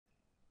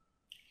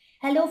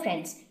Hello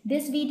friends,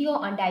 this video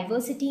on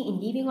diversity in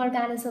living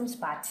organisms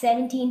part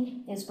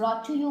 17 is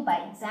brought to you by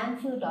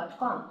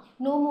examfear.com.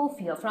 No more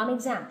fear from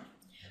exam.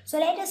 So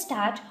let us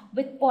start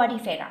with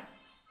Porifera.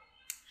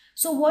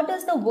 So what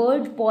does the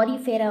word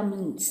Porifera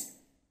means?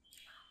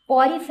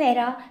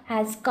 Porifera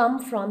has come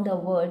from the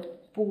word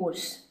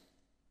pores,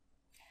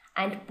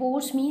 and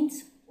pores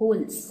means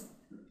holes.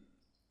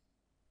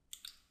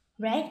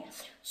 Right?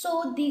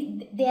 So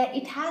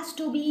it has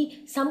to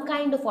be some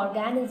kind of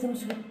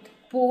organisms with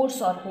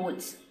pores or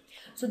holes.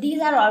 So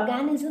these are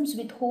organisms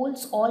with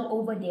holes all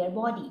over their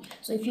body.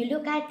 So if you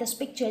look at this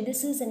picture,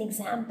 this is an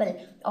example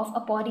of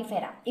a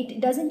porifera. It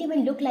doesn't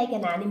even look like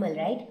an animal,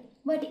 right?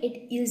 But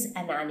it is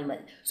an animal.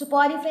 So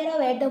porifera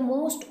were the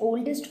most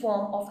oldest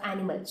form of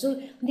animal. So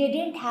they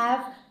didn't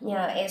have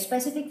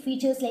specific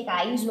features like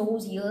eyes,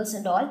 nose, ears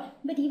and all,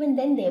 but even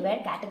then they were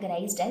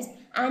categorized as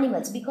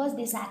animals because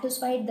they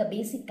satisfied the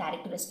basic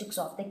characteristics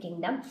of the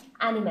kingdom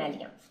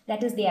Animalia.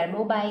 That is, they are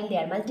mobile, they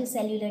are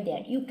multicellular, they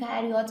are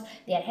eukaryotes,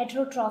 they are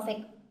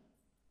heterotrophic,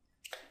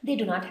 they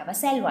do not have a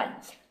cell wall.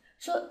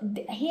 So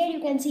here you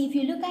can see, if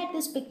you look at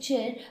this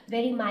picture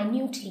very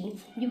minutely,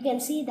 you can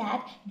see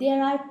that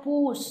there are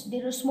pores,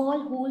 there are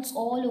small holes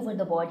all over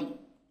the body,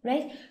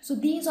 right? So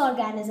these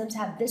organisms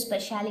have this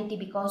speciality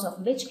because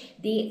of which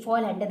they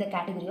fall under the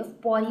category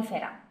of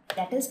porifera,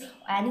 that is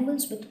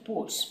animals with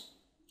pores.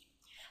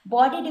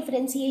 Body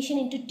differentiation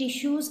into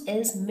tissues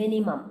is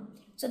minimum,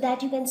 so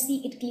that you can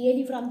see it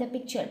clearly from the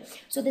picture.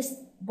 So this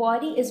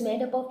body is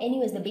made up of,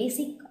 anyways, the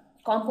basic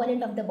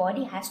component of the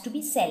body has to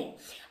be cell,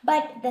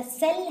 but the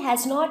cell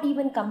has not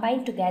even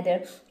combined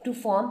together to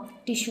form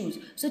tissues.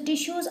 So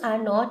tissues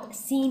are not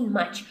seen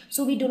much,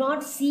 so we do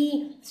not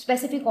see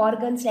specific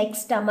organs like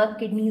stomach,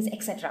 kidneys,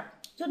 etc.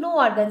 So no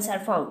organs are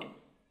found.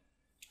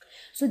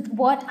 So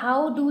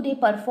how do they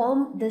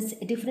perform these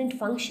different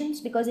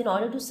functions? Because in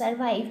order to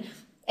survive,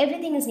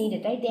 everything is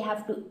needed, right? They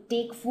have to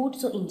take food,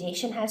 so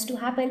ingestion has to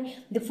happen,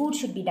 the food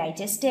should be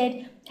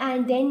digested,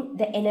 and then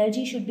the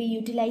energy should be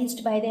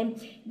utilized by them,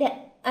 the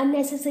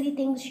unnecessary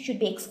things should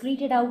be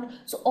excreted out.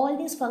 So all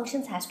these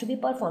functions has to be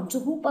performed. So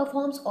who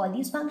performs all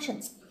these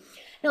functions?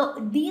 Now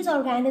these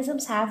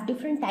organisms have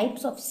different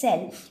types of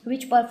cell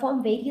which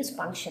perform various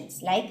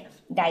functions like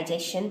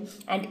digestion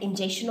and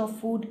ingestion of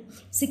food,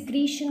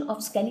 secretion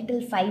of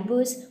skeletal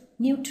fibers,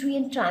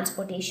 nutrient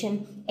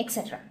transportation,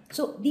 etc.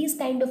 So these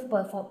kind of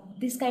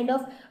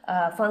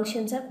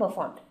functions are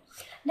performed.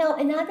 Now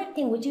another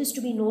thing which is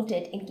to be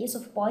noted in case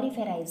of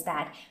porifera is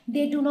that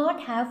they do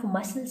not have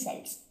muscle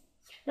cells.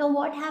 Now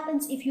what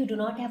happens if you do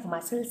not have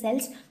muscle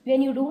cells?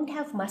 When you don't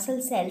have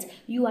muscle cells,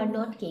 you are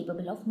not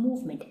capable of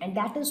movement, and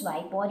that is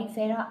why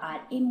porifera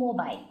are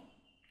immobile.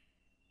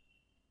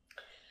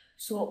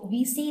 So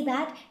we say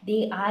that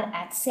they are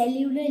at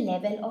cellular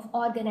level of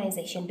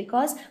organization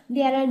because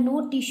there are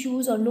no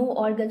tissues or no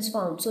organs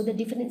found. So the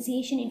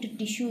differentiation into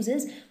tissues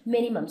is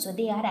minimum. So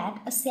they are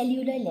at a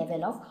cellular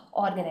level of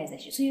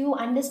organization. So you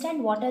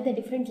understand what are the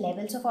different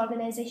levels of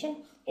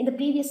organization? In the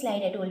previous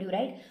slide I told you,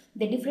 right?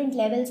 The different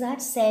levels are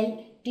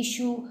cell,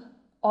 tissue,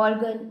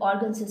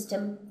 organ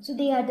system. So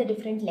they are the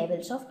different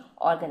levels of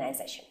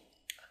organization.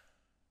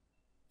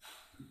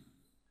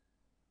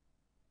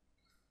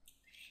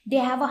 They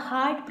have a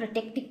hard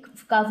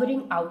protective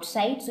covering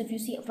outside. So if you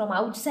see from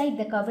outside,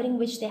 the covering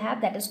which they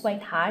have, that is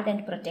quite hard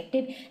and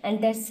protective,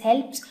 and this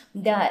helps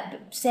the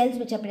cells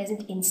which are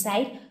present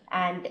inside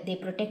and they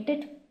protect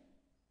it.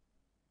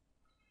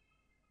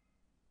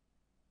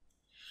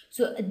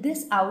 So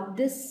this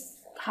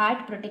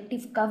hard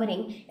protective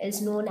covering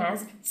is known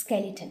as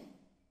skeleton.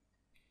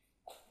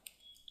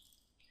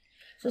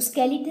 So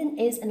skeleton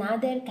is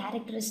another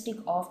characteristic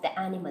of the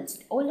animals.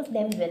 All of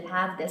them will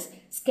have this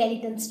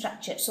skeleton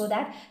structure so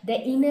that the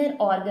inner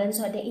organs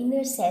or the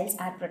inner cells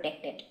are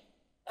protected.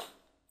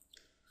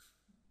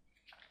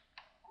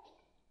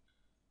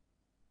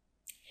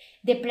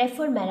 They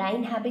prefer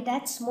marine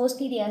habitats.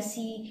 Mostly they are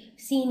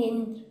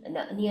seen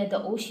near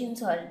the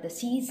oceans or the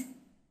seas.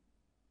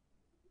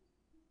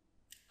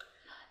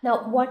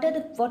 Now, what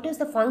is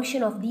the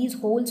function of these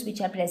holes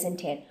which are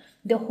present here?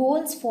 The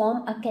holes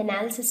form a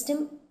canal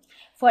system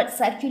for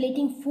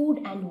circulating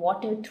food and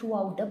water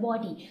throughout the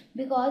body,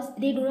 because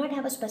they do not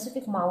have a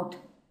specific mouth,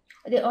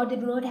 they do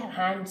not have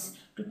hands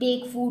to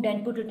take food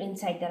and put it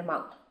inside their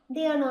mouth.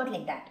 They are not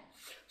like that.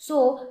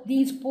 So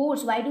these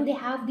pores, why do they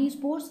have these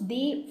pores?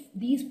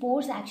 These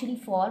pores actually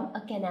form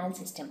a canal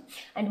system.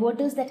 And what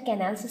does that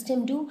canal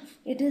system do?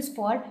 It is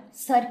for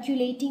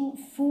circulating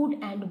food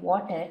and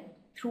water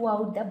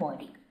throughout the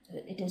body.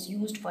 It is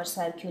used for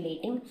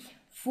circulating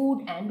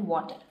food and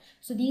water.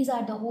 So these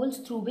are the holes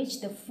through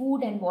which the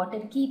food and water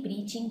keep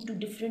reaching to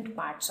different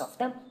parts of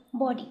the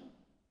body.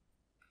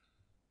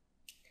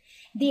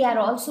 They are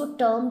also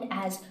termed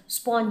as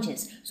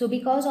sponges. So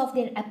because of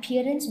their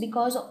appearance,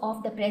 because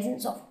of the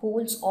presence of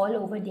holes all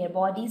over their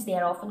bodies, they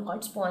are often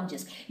called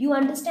sponges. You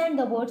understand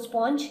the word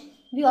sponge?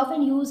 We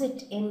often use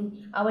it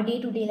in our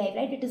day-to-day life,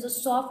 right? It is a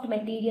soft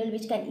material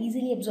which can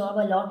easily absorb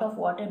a lot of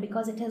water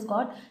because it has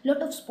got a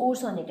lot of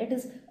spores on it. It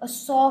is a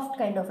soft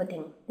kind of a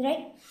thing,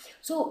 right?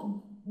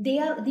 So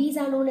these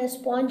are known as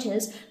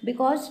sponges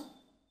because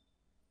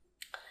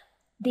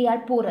they are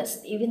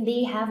porous. Even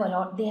they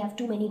have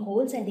too many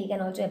holes, and they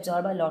can also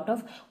absorb a lot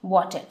of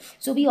water.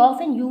 So we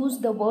often use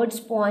the word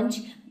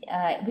sponge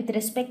with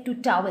respect to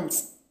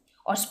towels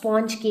or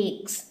sponge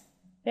cakes,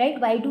 right?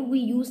 Why do we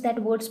use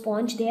that word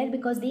sponge there?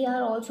 Because they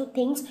are also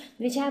things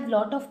which have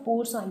lot of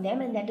pores on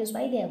them, and that is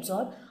why they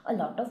absorb a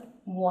lot of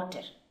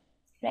water,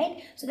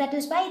 right? So that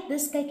is why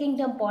this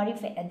kingdom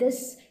Porifera,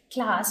 this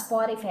class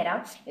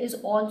Porifera, is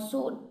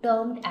also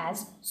termed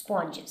as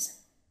sponges,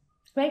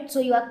 right?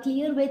 So you are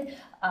clear with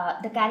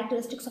the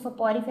characteristics of a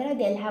porifera.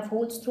 They'll have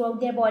holes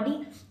throughout their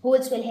body.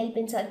 Holes will help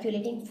in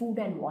circulating food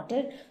and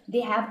water.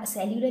 They have a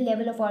cellular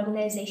level of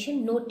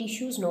organization, no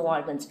tissues, no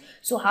organs.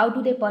 So how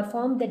do they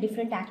perform the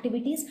different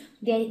activities?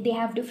 They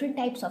have different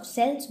types of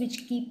cells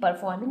which keep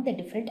performing the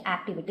different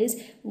activities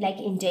like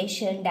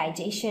ingestion,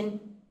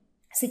 digestion,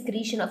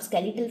 secretion of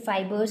skeletal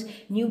fibers,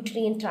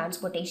 nutrient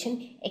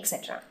transportation,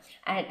 etc.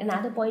 And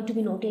another point to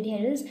be noted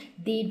here is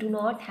they do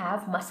not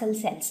have muscle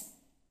cells.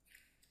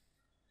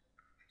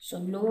 So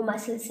no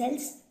muscle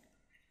cells,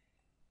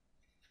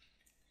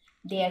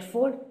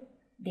 therefore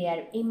they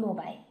are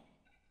immobile.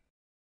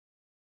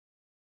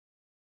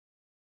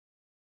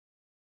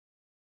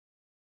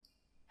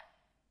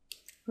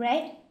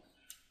 Right?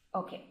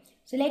 Okay.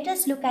 So let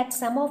us look at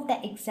some of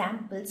the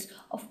examples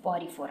of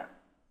Porifera.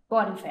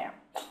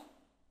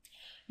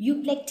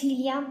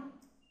 Euplectelia,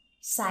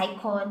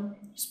 Cycon,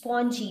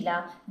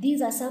 Spongilla,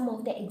 these are some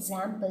of the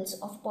examples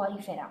of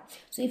Porifera.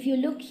 So if you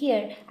look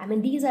here, I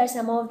mean, these are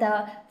some of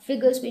the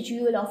figures which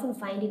you will often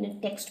find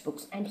in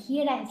textbooks, and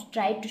here I have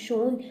tried to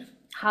show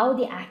how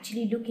they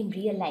actually look in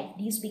real life.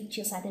 These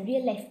pictures are the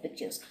real life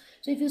pictures.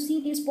 So if you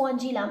see these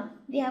Spongilla,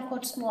 they have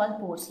got small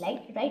pores,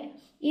 like, right?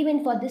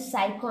 Even for this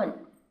Cycon,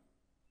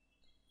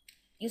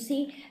 you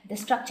see the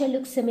structure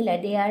looks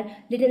similar. They are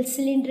little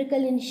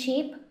cylindrical in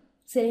shape,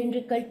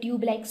 cylindrical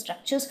tube-like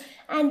structures,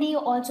 and they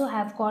also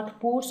have got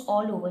pores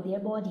all over their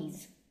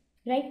bodies,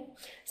 right?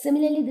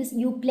 Similarly, this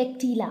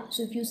Euplectila,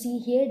 so if you see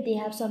here, they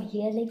have some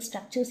hair-like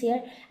structures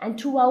here, and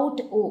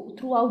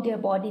throughout their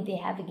body they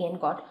have again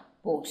got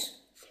pores.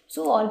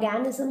 So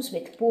organisms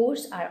with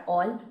pores are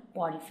all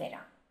Porifera.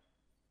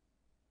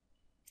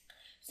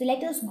 So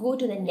let us go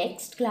to the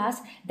next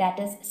class, that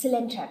is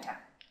Coelentrata.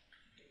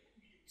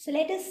 So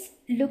let us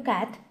look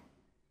at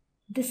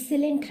the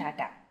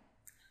Coelentrata.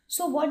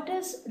 So what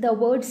does the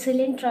word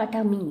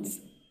Coelentrata means?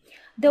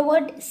 The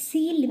word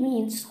seal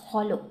means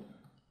hollow.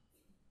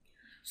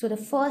 So the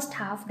first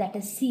half, that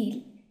is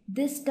seal,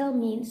 this term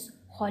means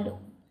hollow.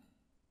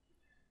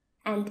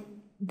 And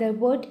the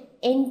word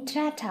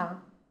entrata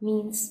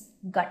means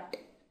gut.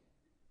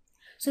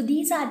 So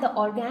these are the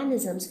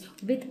organisms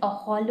with a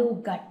hollow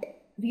gut.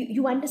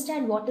 You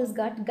understand what is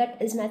gut? Gut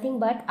is nothing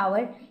but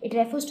it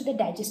refers to the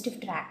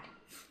digestive tract.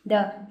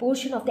 The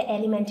portion of the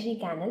alimentary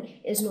canal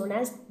is known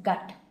as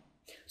gut.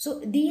 So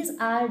these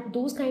are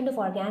those kind of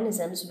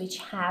organisms which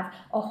have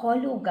a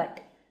hollow gut.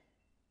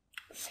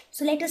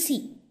 So let us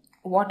see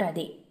what are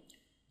they.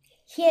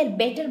 Here,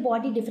 better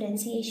body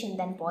differentiation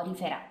than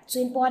Porifera. So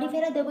in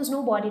Porifera there was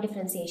no body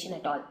differentiation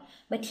at all.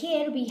 But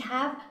here we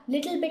have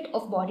little bit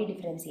of body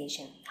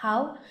differentiation.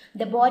 How?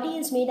 The body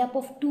is made up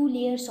of 2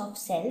 layers of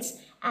cells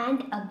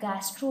and a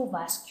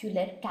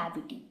gastrovascular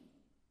cavity.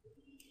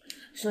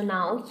 So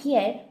now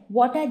here,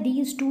 what are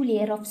these 2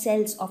 layers of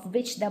cells of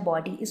which the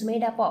body is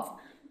made up of?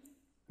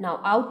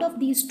 Now out of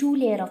these 2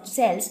 layers of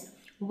cells,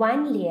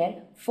 one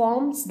layer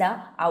forms the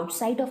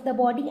outside of the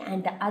body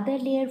and the other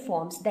layer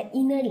forms the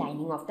inner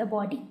lining of the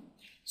body.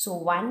 So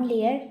one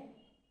layer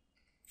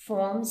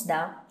forms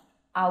the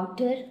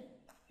outer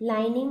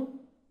lining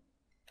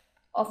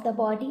of the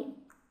body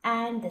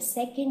and the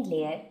second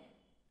layer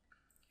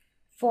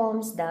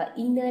forms the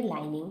inner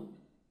lining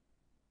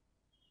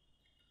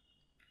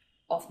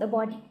of the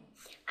body.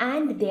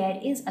 And there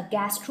is a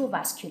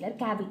gastrovascular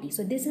cavity.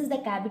 So this is the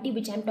cavity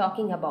which I am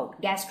talking about.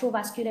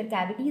 Gastrovascular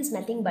cavity is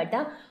nothing but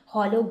the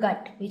hollow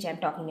gut which I am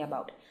talking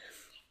about.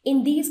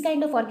 In these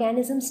kind of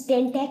organisms,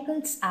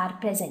 tentacles are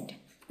present.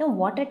 Now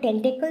what are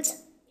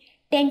tentacles?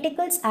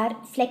 Tentacles are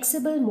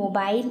flexible,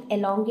 mobile,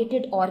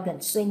 elongated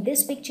organs. So in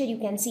this picture you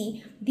can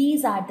see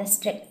these are the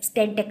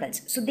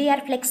tentacles. So they are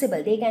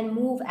flexible, they can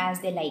move as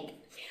they like.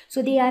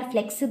 So they are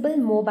flexible,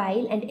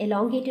 mobile and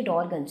elongated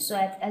organs. So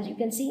as you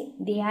can see,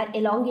 they are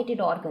elongated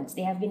organs.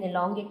 They have been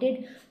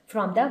elongated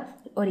from the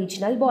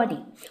original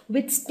body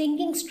with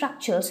stinging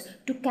structures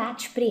to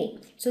catch prey.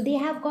 So they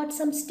have got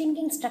some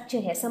stinging structure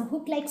here. Some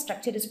hook-like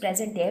structure is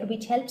present there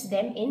which helps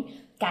them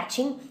in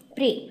catching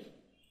prey.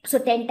 So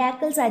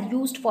tentacles are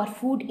used for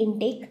food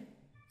intake.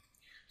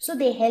 So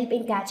they help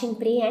in catching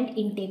prey and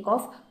intake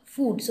of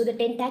food. So the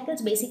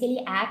tentacles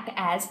basically act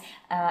as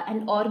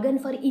an organ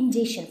for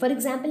ingestion. For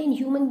example, in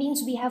human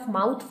beings, we have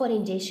mouth for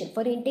ingestion.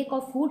 For intake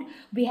of food,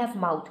 we have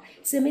mouth.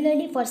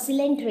 Similarly, for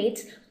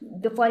coelentrates,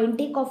 for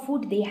intake of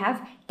food, they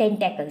have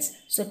tentacles.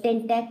 So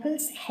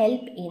tentacles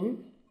help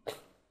in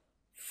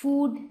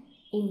food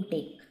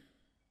intake.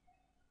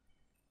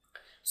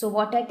 So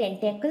what are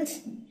tentacles?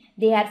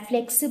 They are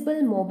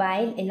flexible,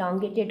 mobile,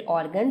 elongated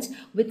organs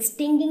with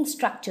stinging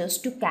structures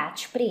to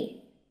catch prey.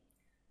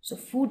 So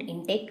food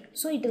intake,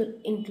 so it will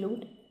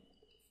include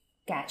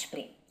catch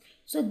prey.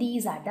 So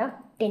these are the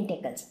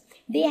tentacles.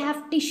 They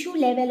have tissue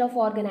level of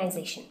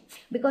organization,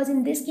 because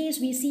in this case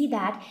we see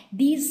that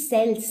these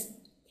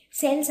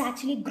cells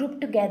actually group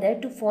together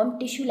to form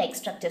tissue like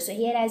structure. So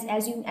here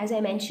as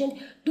I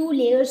mentioned, two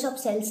layers of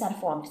cells are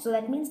formed, so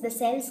that means the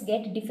cells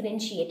get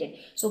differentiated.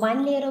 So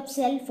one layer of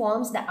cell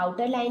forms the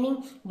outer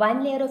lining,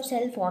 one layer of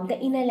cell form the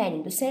inner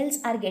lining. The cells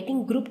are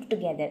getting grouped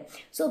together,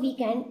 so we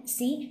can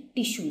see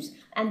tissues,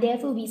 and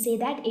therefore we say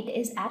that it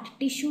is at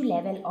tissue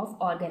level of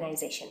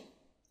organization.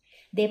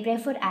 They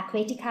prefer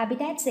aquatic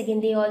habitats.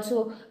 Again, they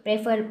also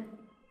prefer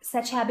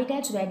such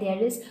habitats where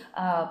there is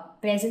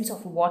presence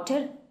of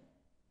water.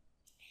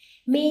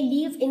 May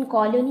live in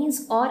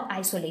colonies or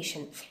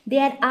isolation.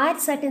 There are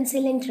certain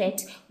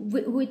coelentrates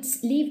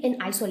which live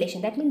in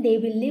isolation. That means they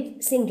will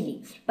live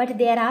singly. But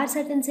there are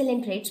certain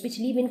coelentrates which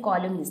live in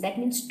colonies. That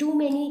means too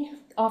many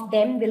of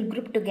them will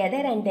group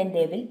together and then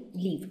they will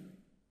live.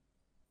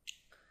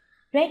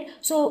 Right?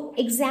 So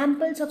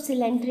examples of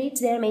coelentrates,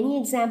 there are many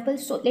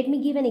examples. So let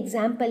me give an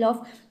example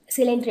of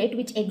coelentrate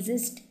which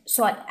exists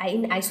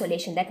in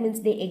isolation. That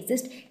means they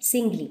exist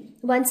singly.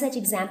 One such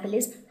example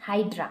is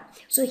hydra.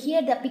 So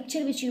here the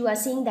picture which you are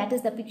seeing, that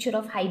is the picture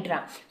of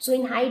hydra. So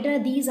in hydra,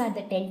 these are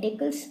the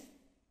tentacles.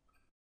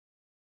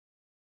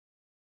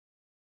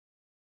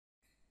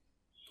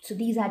 So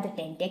these are the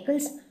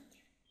tentacles,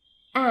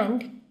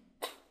 and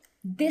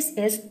this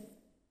is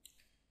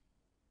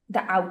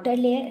the outer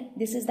layer.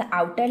 This is the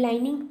outer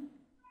lining.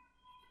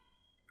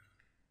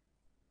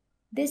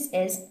 This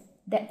is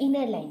the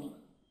inner lining.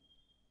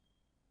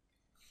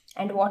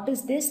 And what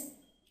is this?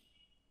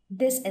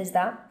 This is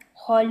the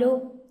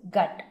hollow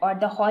gut or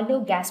the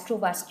hollow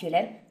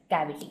gastrovascular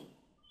cavity.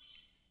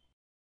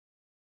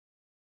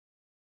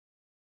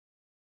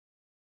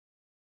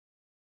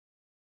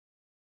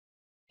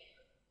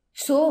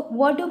 So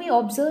what do we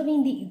observe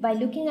by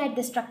looking at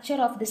the structure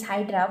of this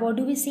hydra? What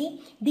do we see?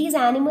 These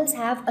animals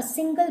have a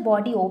single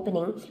body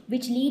opening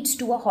which leads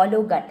to a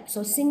hollow gut.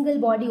 So single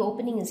body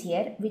opening is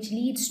here which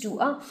leads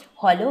to a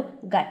hollow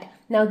gut.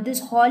 Now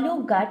this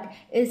hollow gut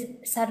is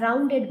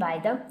surrounded by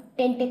the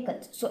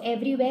tentacles. So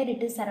everywhere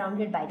it is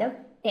surrounded by the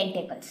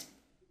tentacles.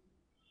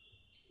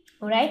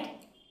 Alright?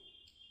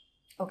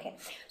 Okay,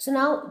 so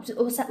now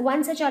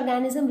one such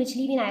organism which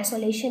live in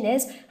isolation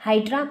is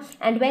hydra,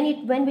 and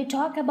when we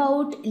talk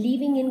about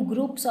living in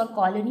groups or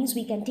colonies,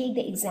 we can take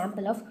the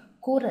example of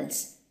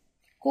corals.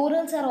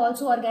 Corals are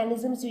also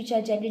organisms which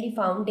are generally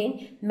found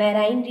in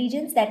marine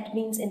regions, that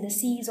means in the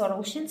seas or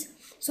oceans.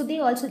 So they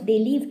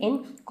live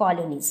in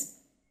colonies.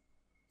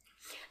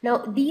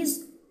 Now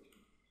these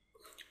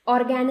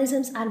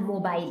organisms are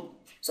mobile.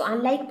 So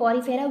unlike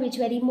Porifera, which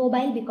were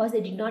immobile because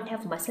they did not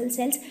have muscle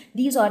cells,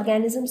 these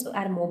organisms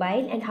are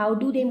mobile. And how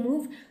do they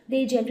move?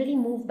 They generally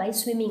move by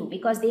swimming,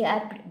 because they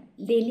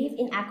live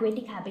in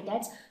aquatic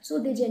habitats, so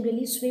they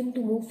generally swim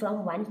to move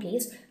from one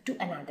place to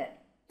another.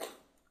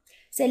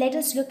 So let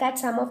us look at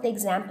some of the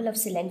example of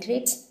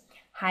coelentrates.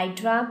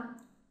 Hydra,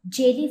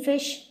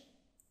 jellyfish,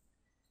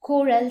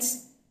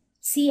 corals,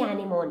 sea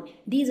anemone.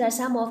 These are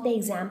some of the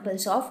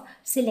examples of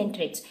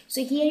coelentrates.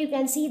 So here you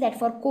can see that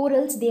for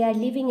corals, they are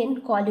living in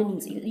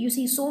colonies. You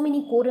see so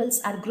many corals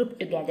are grouped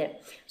together.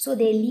 So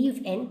they live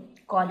in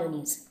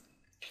colonies.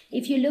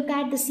 If you look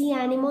at the sea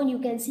anemone, you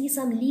can see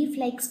some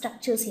leaf-like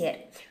structures here.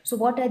 So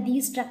what are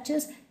these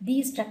structures?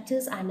 These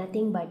structures are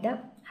nothing but the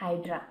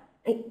hydra.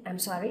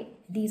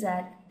 These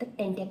are the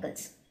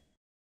tentacles.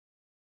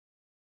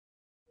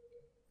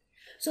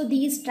 So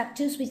these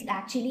structures which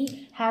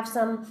actually have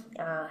some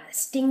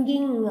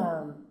stinging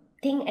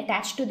thing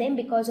attached to them,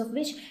 because of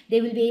which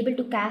they will be able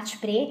to catch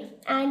prey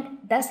and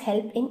thus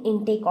help in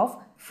intake of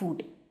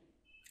food.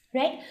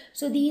 Right?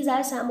 So these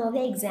are some of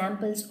the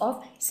examples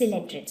of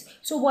coelentrates.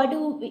 So what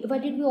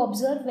did we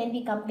observe when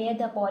we compare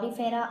the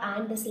Porifera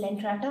and the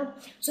Coelentrata?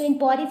 So in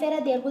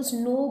Porifera there was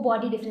no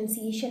body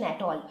differentiation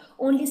at all.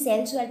 Only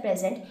cells were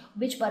present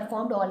which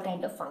performed all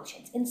kind of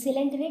functions. In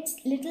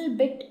coelentrates, little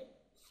bit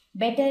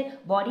better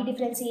body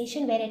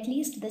differentiation, where at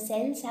least the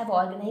cells have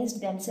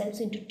organized themselves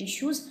into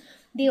tissues.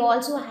 They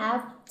also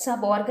have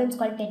sub-organs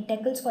called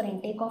tentacles for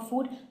intake of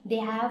food. They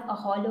have a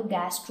hollow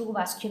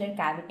gastrovascular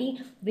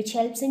cavity which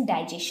helps in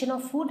digestion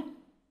of food,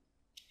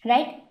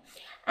 right?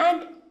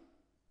 And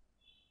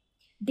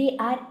they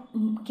are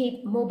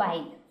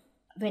mobile.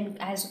 When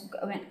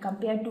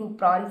compared to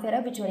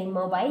Porifera, which were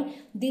immobile,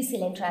 these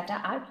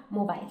Coelentrata are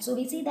mobile. So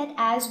we see that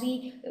as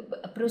we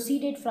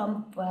proceeded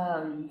from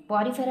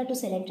Porifera to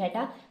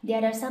Coelentrata,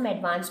 there are some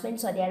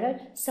advancements or there are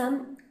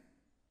some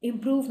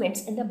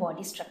improvements in the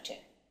body structure.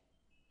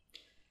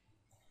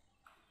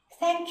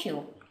 Thank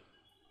you.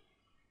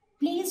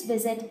 Please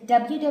visit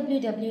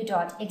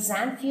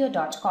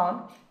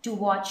www.examfear.com to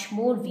watch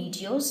more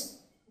videos,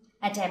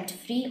 attempt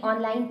free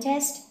online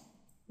test,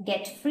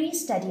 get free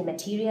study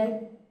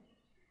material,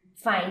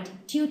 find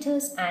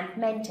tutors and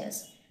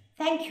mentors.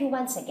 Thank you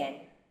once again.